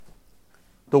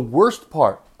The worst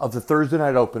part of the Thursday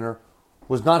night opener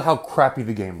was not how crappy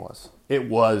the game was. It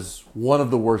was one of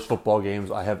the worst football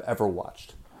games I have ever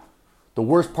watched. The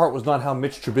worst part was not how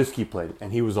Mitch Trubisky played,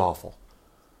 and he was awful.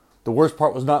 The worst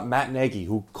part was not Matt Nagy,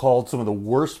 who called some of the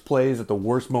worst plays at the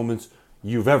worst moments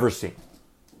you've ever seen.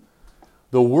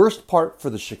 The worst part for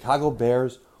the Chicago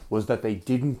Bears was that they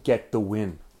didn't get the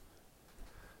win.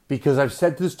 Because I've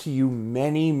said this to you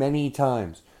many, many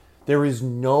times. There is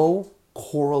no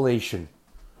correlation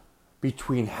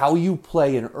between how you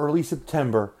play in early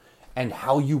September and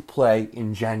how you play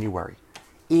in January.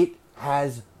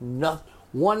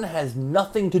 One has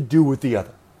nothing to do with the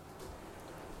other.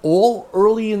 All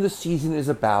early in the season is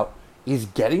about is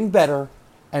getting better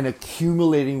and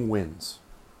accumulating wins.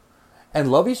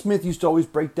 And Lovie Smith used to always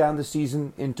break down the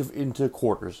season into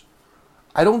quarters.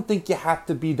 I don't think you have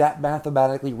to be that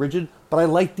mathematically rigid, but I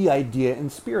like the idea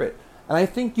and spirit. And I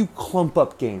think you clump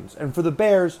up games. And for the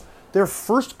Bears, their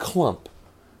first clump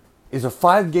is a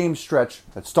 5-game stretch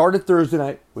that started Thursday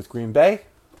night with Green Bay.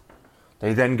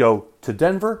 They then go to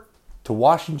Denver, to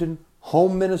Washington,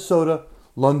 home Minnesota,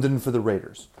 London for the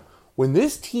Raiders. When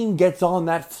this team gets on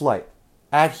that flight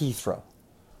at Heathrow,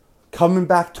 coming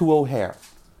back to O'Hare,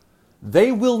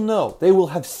 they will know, they will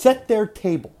have set their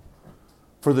table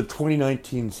for the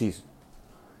 2019 season.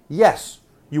 Yes,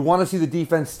 you want to see the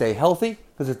defense stay healthy,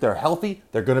 because if they're healthy,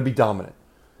 they're going to be dominant.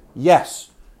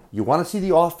 Yes, you want to see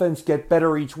the offense get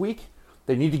better each week.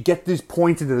 They need to get these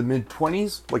points into the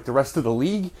mid-20s like the rest of the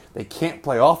league. They can't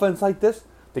play offense like this.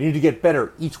 They need to get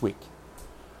better each week.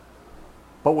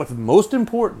 But what's most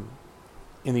important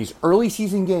in these early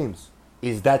season games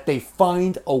is that they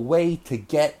find a way to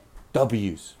get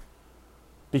W's.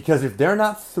 Because if they're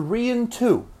not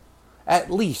 3-2,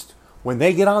 at least when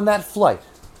they get on that flight,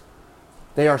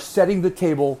 they are setting the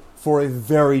table for a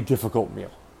very difficult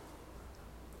meal.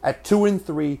 At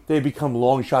 2-3, they become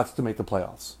long shots to make the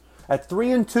playoffs. At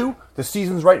 3-2, the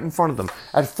season's right in front of them.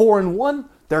 At 4-1,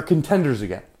 they're contenders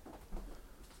again.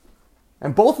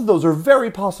 And both of those are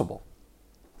very possible.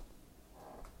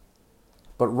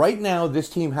 But right now, this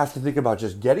team has to think about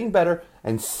just getting better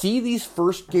and see these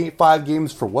first 5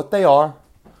 games for what they are.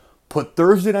 Put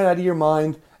Thursday night out of your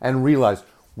mind and realize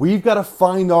we've got to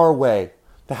find our way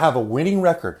to have a winning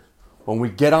record when we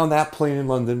get on that plane in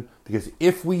London. Because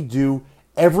if we do,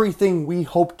 everything we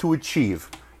hope to achieve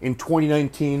in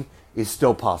 2019 is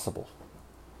still possible.